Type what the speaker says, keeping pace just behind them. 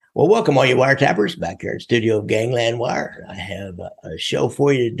Well, welcome all you wiretappers back here in studio of Gangland Wire. I have a show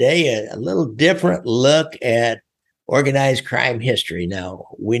for you today, a little different look at organized crime history. Now,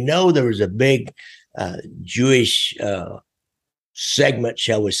 we know there was a big Jewish segment,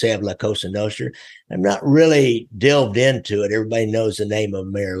 shall we say, of La Cosa Nostra. I'm not really delved into it. Everybody knows the name of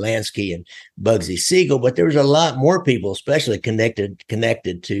Mayor Lansky and Bugsy Siegel, but there was a lot more people, especially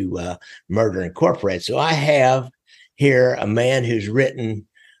connected to Murder Incorporated. So I have here a man who's written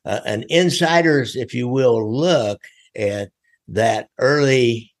an insider's, if you will, look at that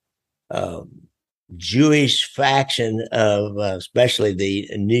early Jewish faction of especially the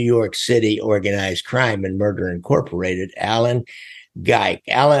New York City organized crime and Murder Incorporated, Alan Geik.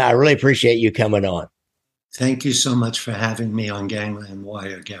 Alan, I really appreciate you coming on. Thank you so much for having me on Gangland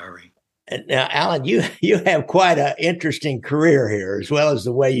Wire, Gary. And now, Alan, you have quite an interesting career here, as well as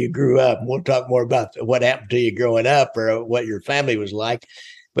the way you grew up. And we'll talk more about what happened to you growing up or what your family was like.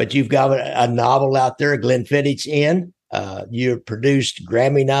 But you've got a novel out there, Glenfiddich's Inn. You've produced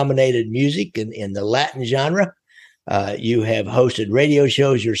Grammy-nominated music in the Latin genre. You have hosted radio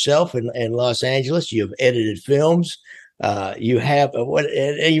shows yourself in Los Angeles. You've edited films. You have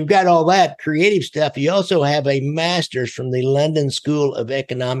and you've got all that creative stuff. You also have a master's from the London School of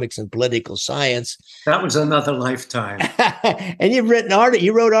Economics and Political Science. That was another lifetime. And you've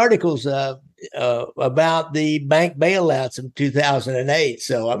you wrote articles about the bank bailouts in 2008.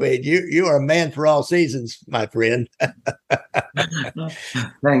 So, I mean, you are a man for all seasons, my friend.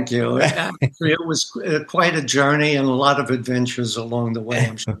 Thank you. Actually, it was quite a journey and a lot of adventures along the way,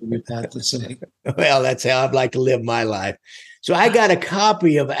 I'm sure you've had to say. Well, that's how I'd like to live my life. So I got a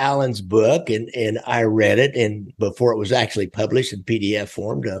copy of Alan's book and I read it and before it was actually published in PDF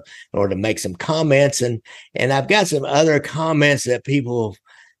form in order to make some comments. And I've got some other comments that people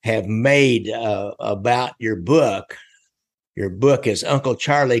have made about your book. Your book is Uncle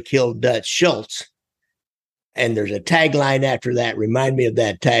Charlie Killed Dutch Schultz. And there's a tagline after that. Remind me of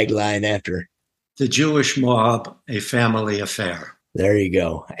that tagline after. The Jewish Mob, a Family Affair. There you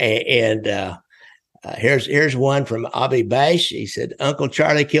go. And here's one from Avi Bash. He said, Uncle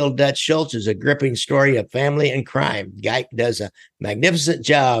Charlie Killed Dutch Schultz is a gripping story of family and crime. Geik does a magnificent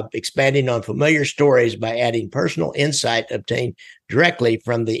job expanding on familiar stories by adding personal insight obtained directly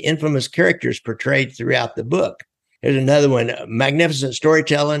from the infamous characters portrayed throughout the book. Here's another one. Magnificent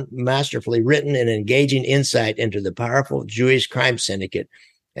storytelling, masterfully written and engaging insight into the powerful Jewish crime syndicate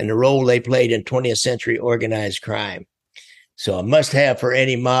and the role they played in 20th century organized crime. So a must have for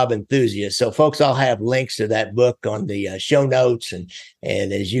any mob enthusiast. So folks, I'll have links to that book on the show notes. And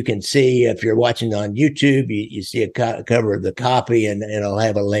as you can see, if you're watching on YouTube, you see a cover of the copy and I'll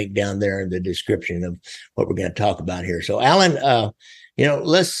have a link down there in the description of what we're going to talk about here. So Alan,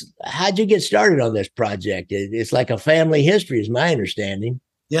 how'd you get started on this project? It's like a family history is my understanding.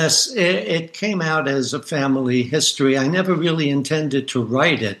 Yes, it came out as a family history. I never really intended to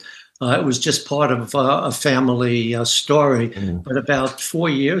write it. It was just part of a family story. Mm. But about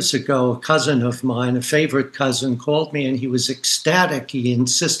 4 years ago, a cousin of mine, a favorite cousin, called me and he was ecstatic. He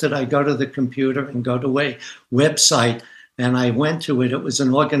insisted I go to the computer and go to a website. And I went to it. It was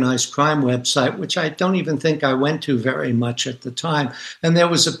an organized crime website, which I don't even think I went to very much at the time. And there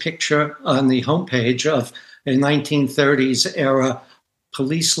was a picture on the homepage of a 1930s era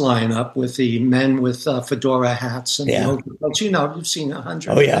police lineup with the men with fedora hats and overcoats. You know, you've seen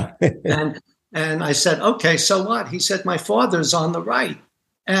 100. Oh, yeah. and I said, okay, so what? He said, my father's on the right.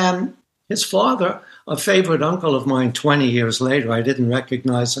 And his father, a favorite uncle of mine 20 years later, I didn't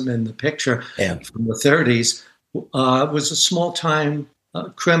recognize him in the picture from the 30s, was a small-time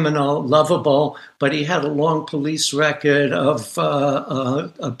criminal, lovable, but he had a long police record of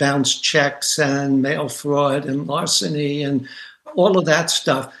bounced checks and mail fraud and larceny and all of that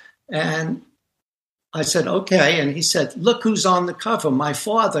stuff. And I said, okay. And he said, look who's on the cover. My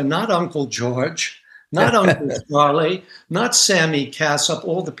father, not Uncle George, not Uncle Charlie, not Sammy Cassup,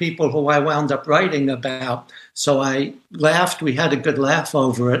 all the people who I wound up writing about. So I laughed. We had a good laugh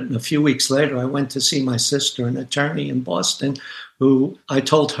over it. And a few weeks later, I went to see my sister, an attorney in Boston, who I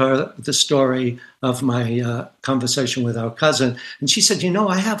told her the story of my conversation with our cousin. And she said,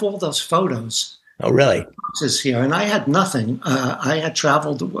 I have all those photos. Oh, really? Here, and I had nothing. I had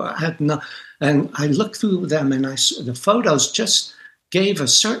traveled the world. And I looked through them, and the photos just gave a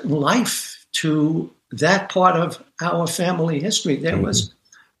certain life to that part of our family history. There was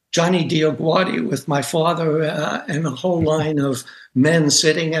Johnny Dioguardi with my father and a whole line of men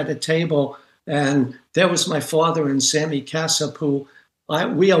sitting at a table, and there was my father and Sammy Cassup, who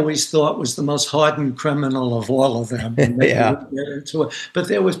we always thought was the most hardened criminal of all of them. Yeah. But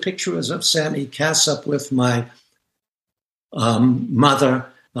there was pictures of Sammy Cassup with my mother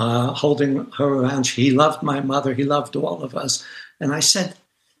holding her around. He loved my mother. He loved all of us. And I said,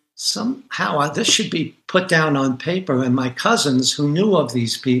 somehow this should be put down on paper. And my cousins, who knew of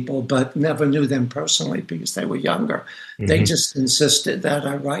these people but never knew them personally because they were younger, they just insisted that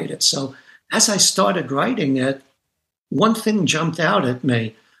I write it. So as I started writing it, one thing jumped out at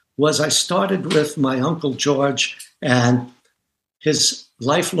me was I started with my Uncle George and his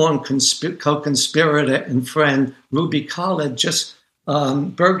lifelong co-conspirator and friend, Ruby Collard, just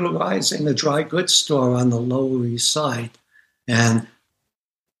burglarizing a dry goods store on the Lower East Side. And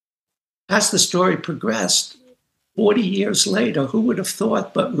as the story progressed, 40 years later, who would have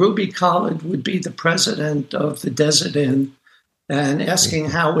thought but Ruby Collard would be the president of the Desert Inn and asking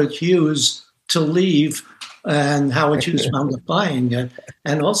Howard Hughes to leave, and Howard Hughes wound up buying it.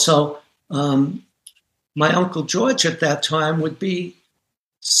 And also, my Uncle George at that time would be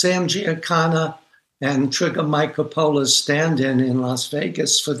Sam Giancana and Trigger Mike Coppola's stand-in in Las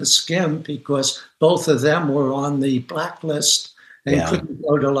Vegas for the Skim, because both of them were on the blacklist and couldn't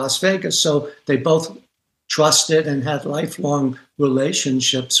go to Las Vegas. So they both trusted and had lifelong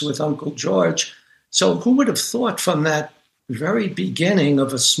relationships with Uncle George. So who would have thought from that very beginning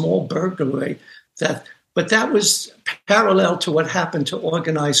of a small burglary but that was parallel to what happened to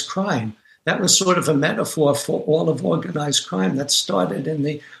organized crime. That was sort of a metaphor for all of organized crime that started in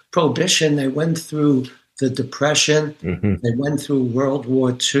the Prohibition. They went through the Depression. They went through World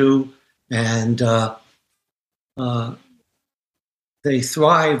War II, and they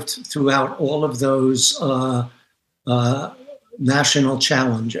thrived throughout all of those national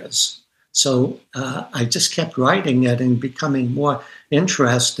challenges. So I just kept writing it and becoming more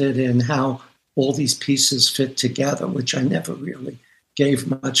interested in how all these pieces fit together, which I never really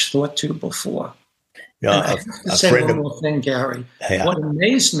gave much thought to before. No, I have to say one more thing, Gary. Yeah. What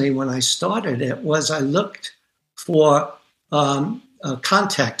amazed me when I started it was I looked for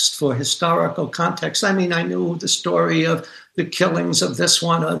context, for historical context. I mean, I knew the story of the killings of this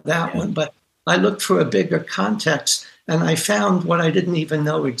one or that one, but I looked for a bigger context, and I found what I didn't even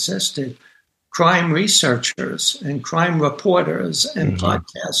know existed: crime researchers and crime reporters and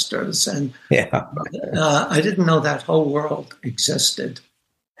podcasters. And I didn't know that whole world existed.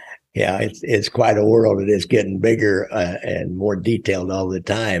 Yeah, it's quite a world. It is getting bigger and more detailed all the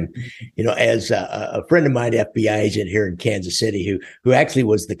time. You know, as a friend of mine, FBI agent here in Kansas City, who actually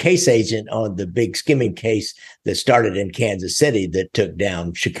was the case agent on the big skimming case that started in Kansas City that took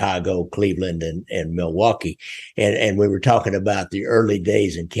down Chicago, Cleveland, and Milwaukee. And we were talking about the early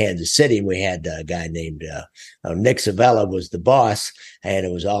days in Kansas City. And we had a guy named Nick Savella was the boss, and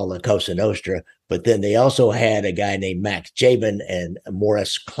it was all the Cosa Nostra. But then they also had a guy named Max Jabin and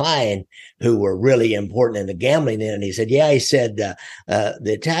Morris Klein, who were really important in the gambling end. And he said, the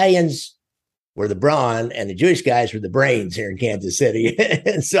Italians were the brawn and the Jewish guys were the brains here in Kansas City.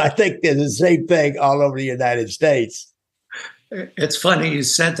 And so I think there's the same thing all over the United States. It's funny you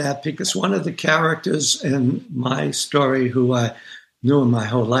said that, because one of the characters in my story who I knew my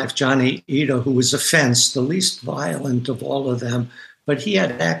whole life, Johnny Ito, who was a fence, the least violent of all of them, but he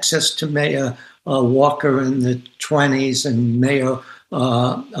had access to Mayor Walker in the 20s and Mayor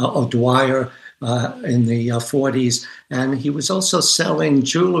O'Dwyer in the 40s, and he was also selling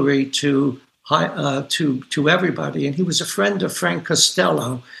jewelry to everybody. And he was a friend of Frank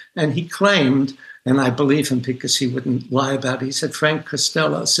Costello, and he claimed, and I believe him because he wouldn't lie about it, he said Frank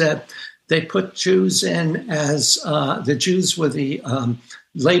Costello said they put Jews in as the Jews were the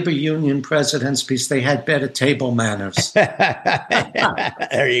labor union presidents because they had better table manners.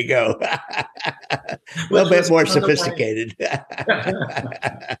 There you go. A little bit more sophisticated.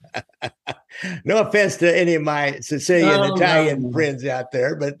 No offense to any of my Sicilian, Italian friends out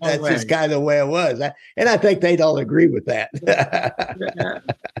there, but that's just kind of the way it was. And I think they'd all agree with that.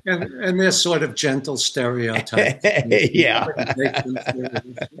 and this sort of gentle stereotype. Yeah.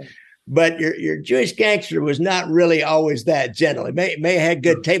 But your Jewish gangster was not really always that gentle. He may have had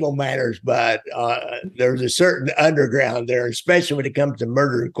good table manners, but there's a certain underground there, especially when it comes to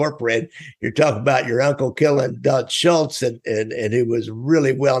Murder Incorporated. You're talking about your uncle killing Dutch Schultz, and he was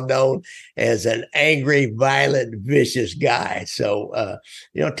really well known as an angry, violent, vicious guy. So,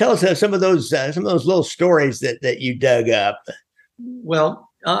 tell us some of those little stories that you dug up. Well,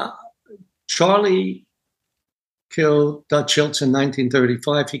 Charlie killed Dutch Schultz in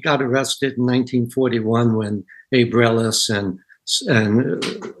 1935. He got arrested in 1941 when Abe Relis and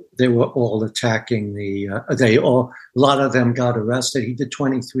they were all attacking a lot of them got arrested. He did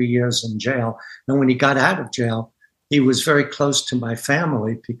 23 years in jail. And when he got out of jail, he was very close to my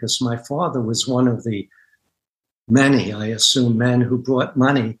family because my father was one of the many, I assume, men who brought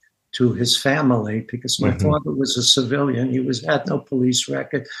money to his family because my father was a civilian. He had no police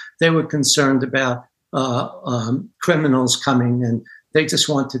record. They were concerned about criminals coming, and they just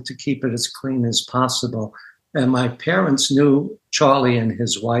wanted to keep it as clean as possible. And my parents knew Charlie and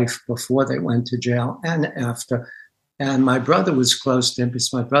his wife before they went to jail and after. And my brother was close to him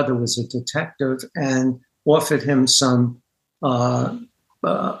because my brother was a detective and offered him some, what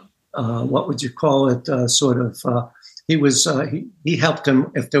would you call it, he helped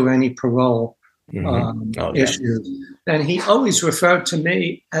him if there were any parole issues. And he always referred to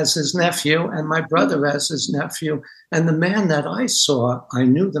me as his nephew and my brother as his nephew. And the man that I saw, I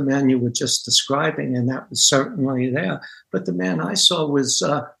knew the man you were just describing, and that was certainly there. But the man I saw was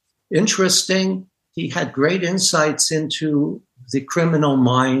interesting. He had great insights into the criminal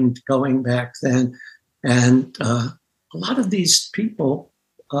mind going back then. And a lot of these people,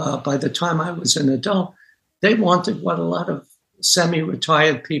 by the time I was an adult, they wanted what a lot of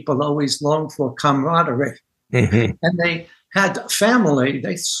semi-retired people always long for, camaraderie. And they had family.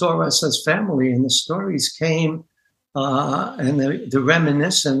 They saw us as family, and the stories came and the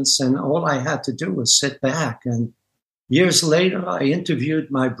reminiscence, and all I had to do was sit back. And years later, I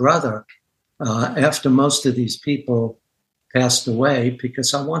interviewed my brother after most of these people passed away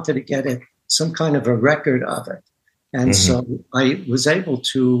because I wanted to get some kind of a record of it. And so I was able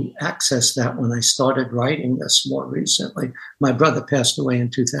to access that when I started writing this more recently. My brother passed away in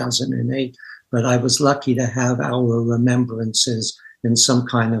 2008, but I was lucky to have our remembrances in some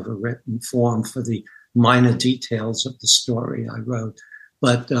kind of a written form for the minor details of the story I wrote.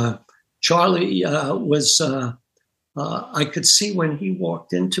 But Charlie was, I could see when he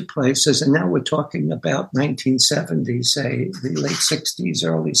walked into places, and now we're talking about 1970s, say the late 60s,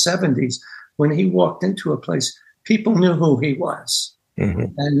 early 70s, when he walked into a place, people knew who he was.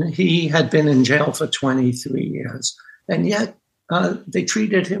 And he had been in jail for 23 years. And yet they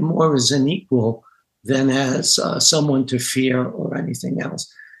treated him more as an equal than as someone to fear or anything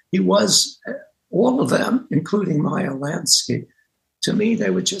else. He was, all of them, including Meyer Lansky, to me,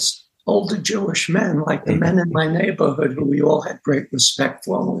 they were just older Jewish men, like the men in my neighborhood who we all had great respect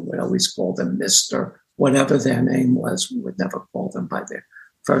for. We would always call them Mr. whatever their name was. We would never call them by their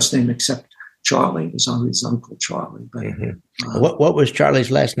first name, except Charlie was always Uncle Charlie. But what was Charlie's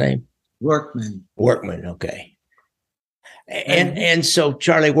last name? Workman. Workman, okay. And so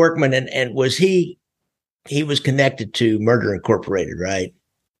Charlie Workman, and was he was connected to Murder Incorporated, right?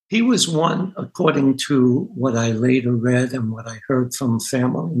 He was one, according to what I later read and what I heard from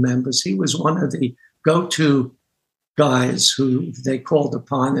family members, he was one of the go-to guys who they called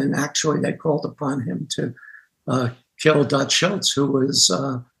upon, and actually they called upon him to kill Dutch Schultz, who was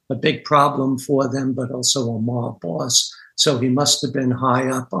a big problem for them, but also a mob boss. So he must have been high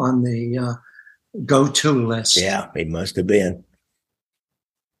up on the go-to list. Yeah, he must have been.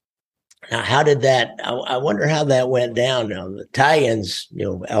 Now, how did that, I wonder how that went down. Now, the Italians,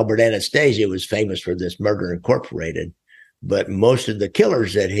 Albert Anastasia was famous for this Murder Incorporated, but most of the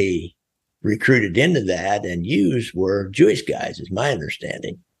killers that he recruited into that and used were Jewish guys, is my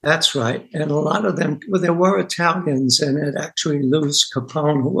understanding. That's right. And a lot of them, well, there were Italians in it. Actually, Louis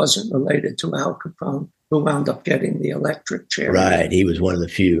Capone, who wasn't related to Al Capone, who wound up getting the electric chair. Right. He was one of the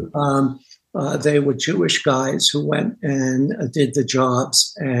few. They were Jewish guys who went and did the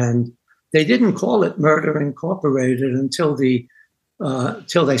jobs. And they didn't call it Murder Incorporated until they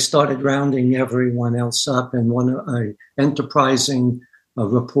started rounding everyone else up. And an enterprising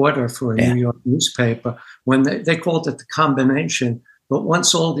reporter for a New York newspaper, when they called it the combination. But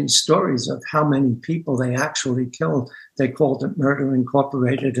once all these stories of how many people they actually killed, they called it Murder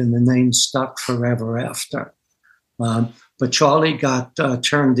Incorporated, and the name stuck forever after. But Charlie got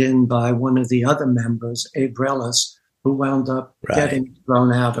turned in by one of the other members, Abe Rellis, who wound up getting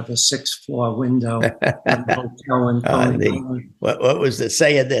thrown out of a 6th-floor window in a hotel in Coney Island. What was the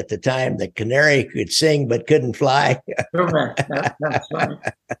saying at the time? The canary could sing but couldn't fly. Correct. That's right.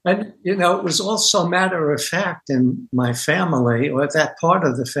 And, it was also matter of fact in my family, or that part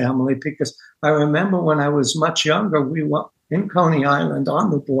of the family, because I remember when I was much younger, we were in Coney Island on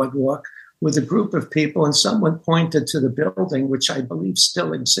the boardwalk with a group of people, and someone pointed to the building, which I believe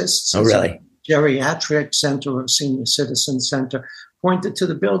still exists. Oh, really? Geriatric Center or Senior Citizen Center, pointed to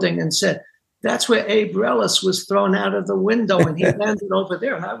the building and said, "That's where Abe Rellis was thrown out of the window, and he landed over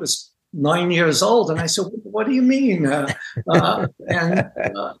there." And I was 9 years old, and I said, "What do you mean?"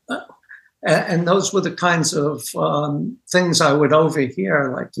 And those were the kinds of things I would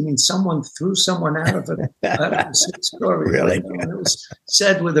overhear. Like, you mean someone threw someone out of a 6-story Really? window? And it was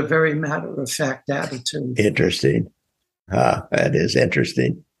said with a very matter-of-fact attitude. Interesting. That is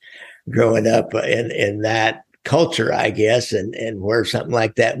interesting. Growing up in that culture, I guess, and where something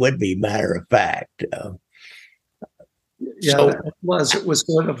like that would be matter of fact. Yeah, it was. It was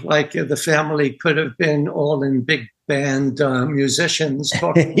sort of like the family could have been all in big band musicians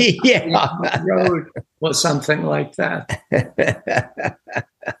talking on the road or something like that.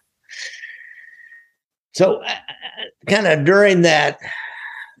 So, kind of during that,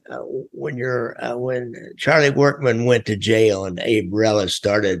 when Charlie Workman went to jail and Abe Reles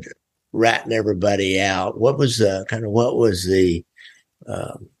started ratting everybody out, what was the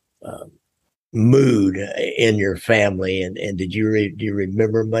mood in your family, and do you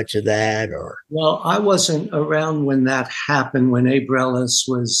remember much of that? Or well, I wasn't around when that happened, when Abe Reles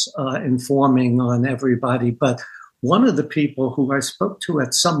was informing on everybody, but one of the people who I spoke to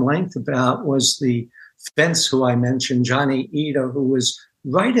at some length about was the fence who I mentioned, Johnny Eder, who was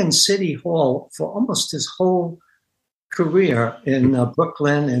right in City Hall for almost his whole career in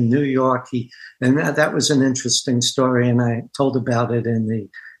Brooklyn and New York. That was an interesting story, and I told about it in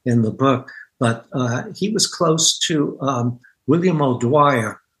the book. But he was close to William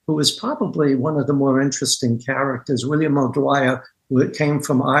O'Dwyer, who was probably one of the more interesting characters. William O'Dwyer came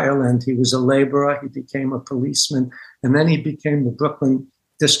from Ireland. He was a laborer. He became a policeman, and then he became the Brooklyn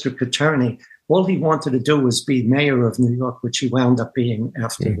district attorney. All he wanted to do was be mayor of New York, which he wound up being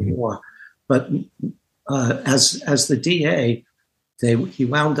after the war. But as the DA, he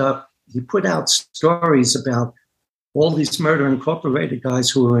put out stories about all these Murder Incorporated guys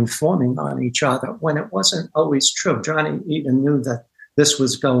who were informing on each other when it wasn't always true. Johnny Eden knew that this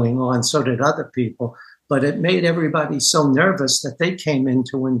was going on, so did other people. But it made everybody so nervous that they came in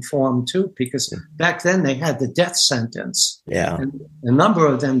to inform too, because back then they had the death sentence. Yeah. And a number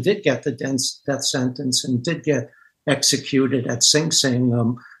of them did get the death sentence and did get executed at Sing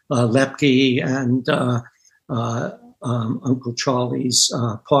Sing. Lepke and Uncle Charlie's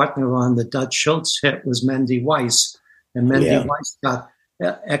partner on the Dutch Schultz hit was Mendy Weiss. And Mendy Weiss got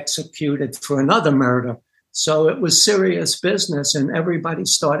executed for another murder. So it was serious business, and everybody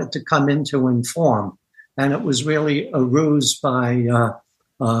started to come in to inform. And it was really a ruse by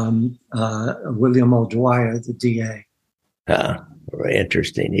William O'Dwyer, the DA. Very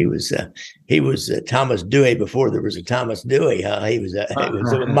interesting. He was Thomas Dewey before there was a Thomas Dewey. He was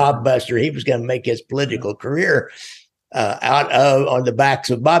a mob buster. He was going to make his political career on the backs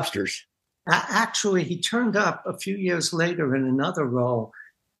of mobsters. Actually, he turned up a few years later in another role.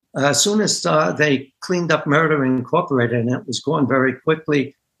 As soon as they cleaned up Murder Incorporated, and it was going very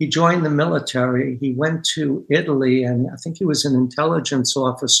quickly, he joined the military. He went to Italy, and I think he was an intelligence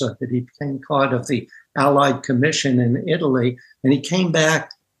officer, that he became part of the Allied Commission in Italy. And he came back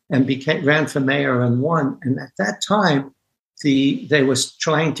and ran for mayor and won. And at that time, they was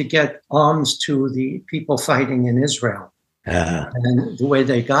trying to get arms to the people fighting in Israel. And the way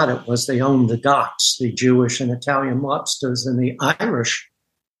they got it was they owned the docks. The Jewish and Italian mobsters and the Irish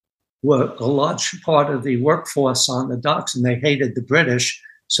were a large part of the workforce on the docks, and they hated the British.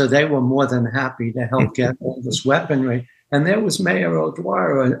 So they were more than happy to help get all this weaponry. And there was Mayor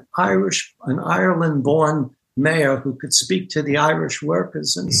O'Dwyer, an Ireland-born mayor who could speak to the Irish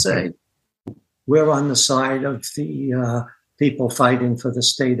workers and say, we're on the side of the people fighting for the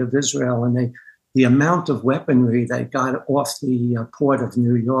state of Israel. And the amount of weaponry they got off the port of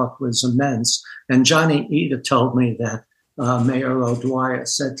New York was immense. And Johnny Eder told me that Mayor O'Dwyer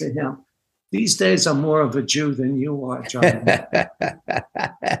said to him, "These days I'm more of a Jew than you are, John."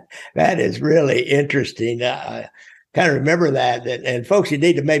 That is really interesting. Kind of remember that. And folks, you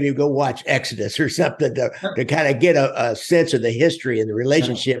need to maybe go watch Exodus or something to kind of get a sense of the history and the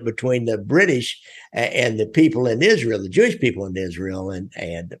relationship between the British and the people in Israel, the Jewish people in Israel,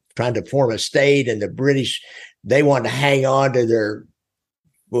 and trying to form a state. And the British, they wanted to hang on to their,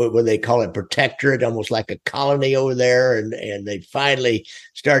 what they call it, protectorate, almost like a colony over there. And they finally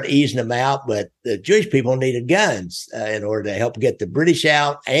start easing them out. But the Jewish people needed guns in order to help get the British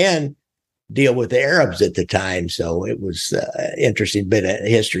out and deal with the Arabs at the time. So it was an interesting bit of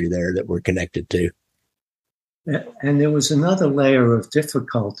history there that we're connected to. And there was another layer of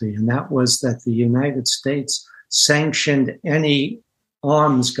difficulty, and that was that the United States sanctioned any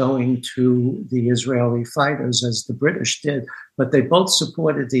arms going to the Israeli fighters as the British did, but they both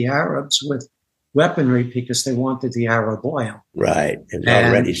supported the Arabs with weaponry because they wanted the Arab oil. Right. It was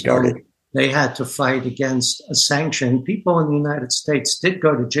already started. They had to fight against a sanction. People in the United States did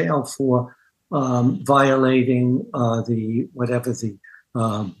go to jail for violating whatever the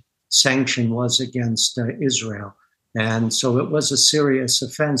sanction was against Israel. And so it was a serious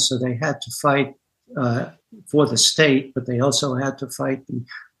offense. So they had to fight for the state, but they also had to fight the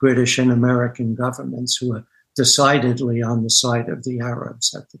British and American governments who were decidedly on the side of the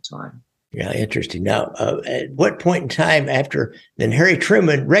Arabs at the time. Yeah, interesting. Now, at what point in time after then Harry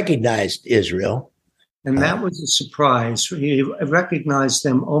Truman recognized Israel? And that was a surprise. He recognized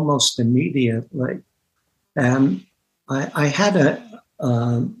them almost immediately. And I had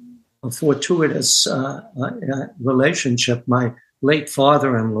a fortuitous relationship. My late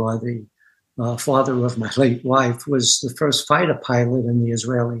father-in-law, the father of my late wife, was the first fighter pilot in the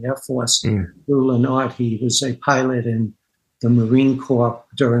Israeli Air Force. Lou Leonard, he was a pilot in the Marine Corps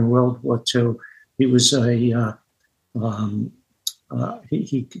during World War II. He was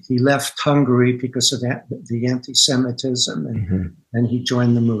he left Hungary because of the anti-Semitism, and he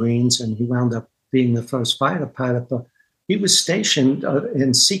joined the Marines, and he wound up being the first fighter pilot. But he was stationed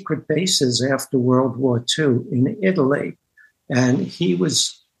in secret bases after World War II in Italy, and he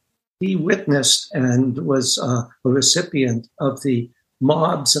witnessed and was a recipient of the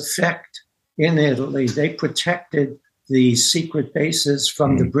mob's effect in Italy. They protected the secret bases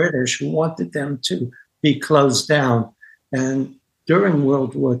from the British, who wanted them to be closed down. And during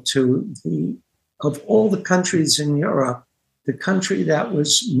World War II, of all the countries in Europe, the country that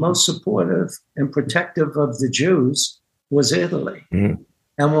was most supportive and protective of the Jews was Italy. And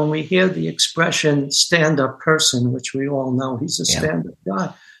when we hear the expression stand-up person, which we all know, he's a stand-up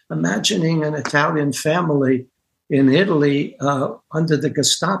guy, imagining an Italian family in Italy under the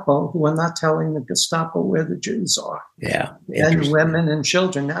Gestapo who are not telling the Gestapo where the Jews are. Yeah. And women and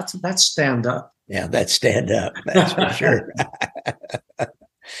children, that's stand-up. Yeah, that's stand-up. That's for sure.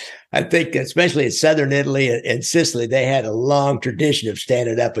 I think especially in southern Italy and Sicily, they had a long tradition of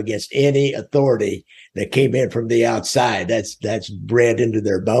standing up against any authority that came in from the outside. That's bred into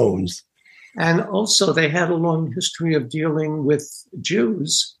their bones. And also they had a long history of dealing with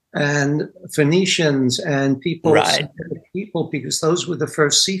Jews and Phoenicians and people, because those were the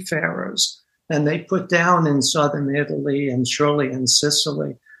first seafarers. And they put down in southern Italy and surely in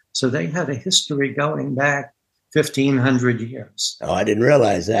Sicily. So they had a history going back 1,500 years. Oh, I didn't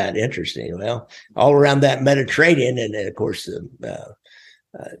realize that. Interesting. Well, all around that Mediterranean, and of course,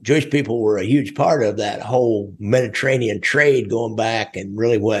 Jewish people were a huge part of that whole Mediterranean trade going back, and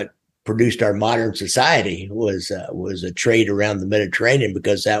really what produced our modern society was a trade around the Mediterranean,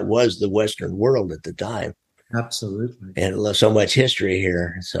 because that was the Western world at the time. Absolutely. And so much history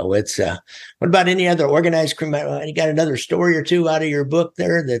here. So it's, what about any other organized crime? You got another story or two out of your book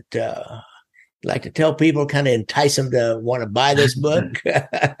there that you'd like to tell people, kind of entice them to want to buy this book?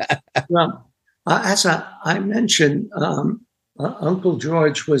 Well, as I mentioned, Uncle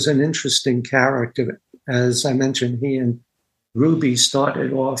George was an interesting character. As I mentioned, he and Ruby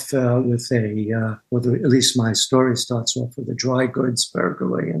started off with at least my story starts off with a dry goods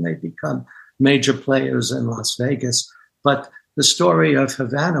burglary, and they become major players in Las Vegas. But the story of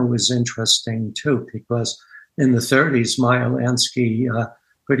Havana was interesting too, because in the 30s, Meyer Lansky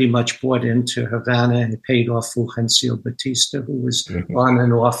pretty much bought into Havana and paid off Fulgencio Batista, who was on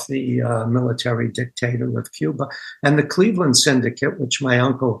and off the military dictator of Cuba. And the Cleveland Syndicate, which my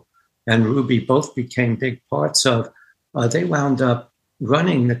uncle and Ruby both became big parts of, they wound up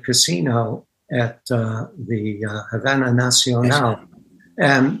running the casino at the Havana Nacional.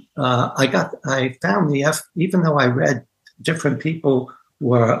 And I found even though I read different people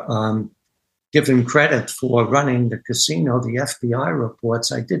were given credit for running the casino, the FBI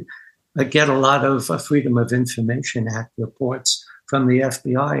reports, I did get a lot of Freedom of Information Act reports from the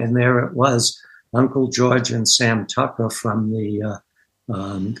FBI. And there it was, Uncle George and Sam Tucker from the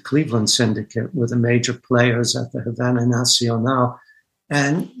Cleveland Syndicate were the major players at the Havana Nacional.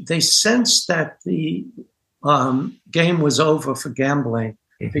 And they sensed that the game was over for gambling,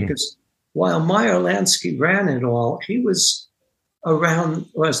 because while Meyer Lansky ran it all, he was around,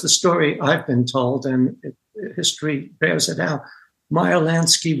 as the story I've been told, and history bears it out, Meyer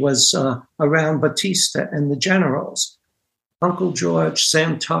Lansky was around Batista and the generals. Uncle George,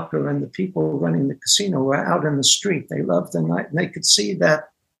 Sam Tucker, and the people running the casino were out in the street. They loved the night, and they could see that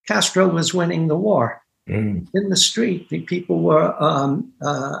Castro was winning the war. In the street, the people were,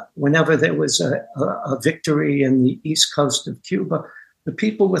 whenever there was a victory in the east coast of Cuba, the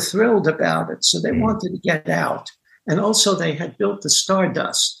people were thrilled about it. So they wanted to get out. And also they had built the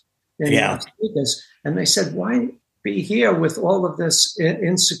Stardust in Las Vegas. And they said, why be here with all of this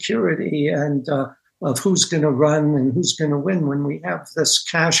insecurity and of who's going to run and who's going to win when we have this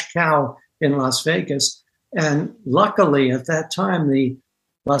cash cow in Las Vegas? And luckily at that time, the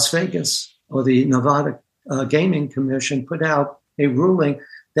Las Vegas or the Nevada Gaming Commission put out a ruling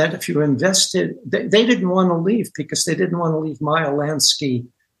that if you invested, they didn't want to leave because they didn't want to leave Meyer Lansky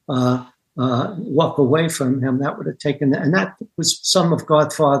walk away from him. That would have taken, and that was some of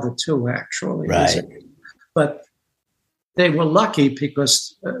Godfather too, actually. Right. But they were lucky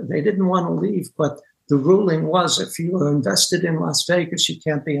because they didn't want to leave, but the ruling was if you were invested in Las Vegas, you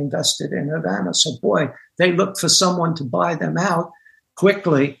can't be invested in Havana. So, boy, they looked for someone to buy them out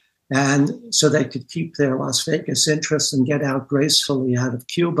quickly, and so they could keep their Las Vegas interests and get out gracefully out of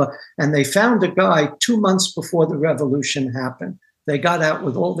Cuba. And they found a guy 2 months before the revolution happened. They got out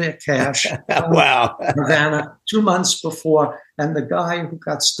with all their cash. Wow. Havana 2 months before. And the guy who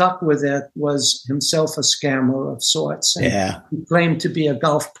got stuck with it was himself a scammer of sorts. And he claimed to be a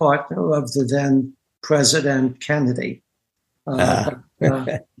golf partner of the then President Kennedy. That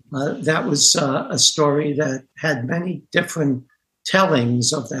was a story that had many different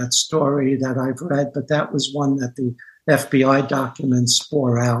tellings of that story that I've read, but that was one that the FBI documents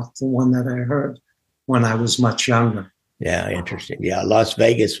bore out, the one that I heard when I was much younger. Yeah, interesting. Yeah, Las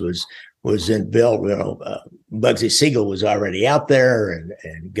Vegas was built. Bugsy Siegel was already out there,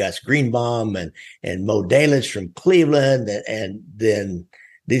 and Gus Greenbaum and Mo Dallas from Cleveland, and then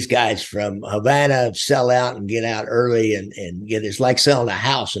these guys from Havana sell out and get out early and get. It's like selling a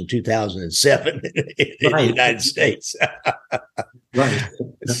house in 2007 in the United States. Right.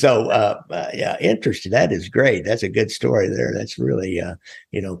 So, yeah, interesting. That is great. That's a good story there. That's really,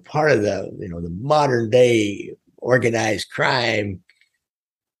 part of the modern day organized crime.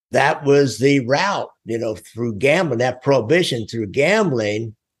 That was the route, through gambling, that prohibition through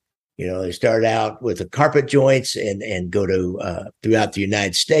gambling. They started out with the carpet joints and go to throughout the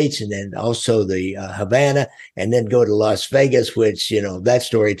United States, and then also the Havana, and then go to Las Vegas, which, that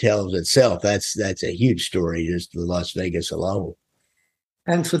story tells itself. That's a huge story, just the Las Vegas alone.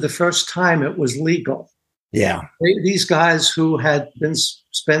 And for the first time, it was legal. Yeah. These guys who had been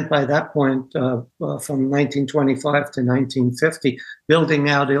spent by that point from 1925 to 1950 building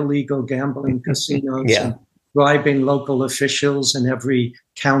out illegal gambling casinos and bribing local officials in every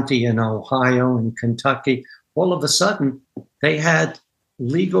county in Ohio and Kentucky. All of a sudden, they had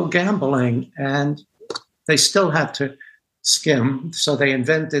legal gambling, and they still had to skim. So they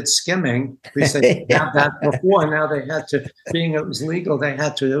invented skimming because they didn't have that before. Now they had to, being it was legal, they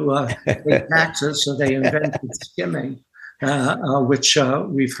had to pay taxes. So they invented skimming, which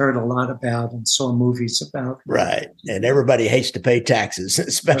we've heard a lot about and saw movies about. Right. And everybody hates to pay taxes,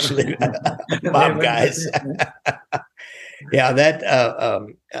 especially mob guys. Yeah,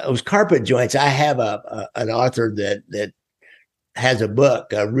 those carpet joints. I have an author that has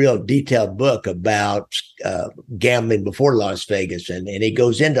a real detailed book about gambling before Las Vegas, and he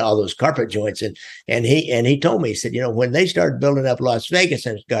goes into all those carpet joints, and he told me, he said, when they started building up Las Vegas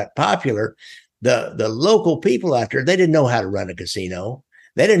and it got popular, the local people out there, they didn't know how to run a casino.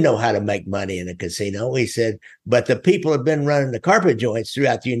 They didn't know how to make money in a casino. He said, but the people have been running the carpet joints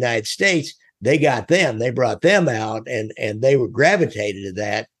throughout the United States. They brought them out, and they were gravitated to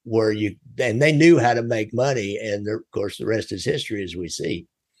that and they knew how to make money. And of course, the rest is history, as we see.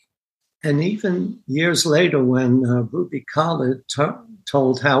 And even years later, when Ruby Khalid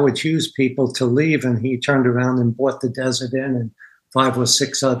told Howard Hughes people to leave, and he turned around and bought the Desert Inn and 5 or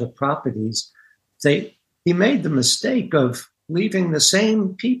 6 other properties, he made the mistake of leaving the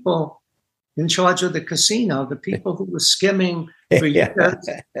same people in charge of the casino, the people who were skimming for years,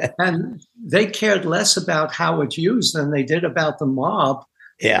 and they cared less about Howard Hughes than they did about the mob.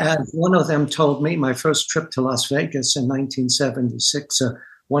 Yeah. And one of them told me, my first trip to Las Vegas in 1976,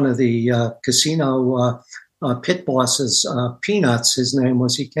 one of the casino pit bosses, Peanuts, his name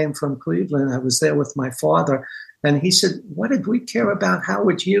was, he came from Cleveland. I was there with my father. And he said, what did we care about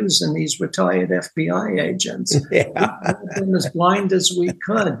Howard Hughes and these retired FBI agents? Yeah. We were as blind as we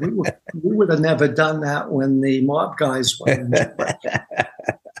could. We would have never done that when the mob guys were in charge.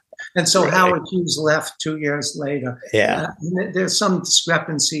 And so Howard Hughes left 2 years later. Yeah. There's some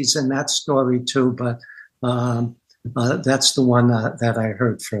discrepancies in that story too, but that's the one that I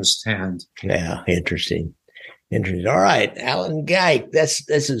heard firsthand. Yeah, interesting. All right, Alan Geik, this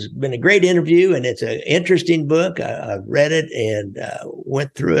has been a great interview, and it's an interesting book. I've read it and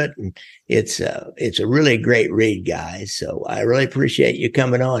went through it, and it's a really great read, guys. So I really appreciate you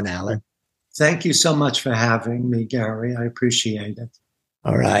coming on, Alan. Thank you so much for having me, Gary. I appreciate it.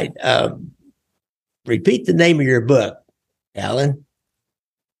 All right. Repeat the name of your book, Alan.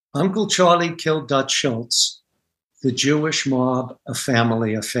 Uncle Charlie Killed Dutch Schultz, The Jewish Mob, A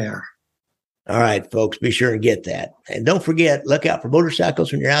Family Affair. All right, folks, be sure and get that. And don't forget, look out for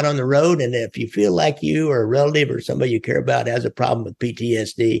motorcycles when you're out on the road. And if you feel like you or a relative or somebody you care about has a problem with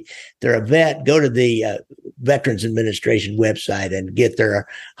PTSD, they're a vet, go to the Veterans Administration website and get their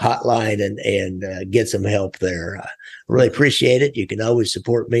hotline and get some help there. I really appreciate it. You can always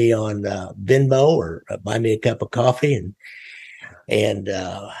support me on Venmo or buy me a cup of coffee. And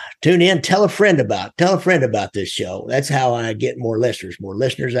tune in. Tell a friend about this show. That's how I get more listeners. More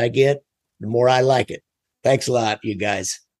listeners I get, the more I like it. Thanks a lot, you guys.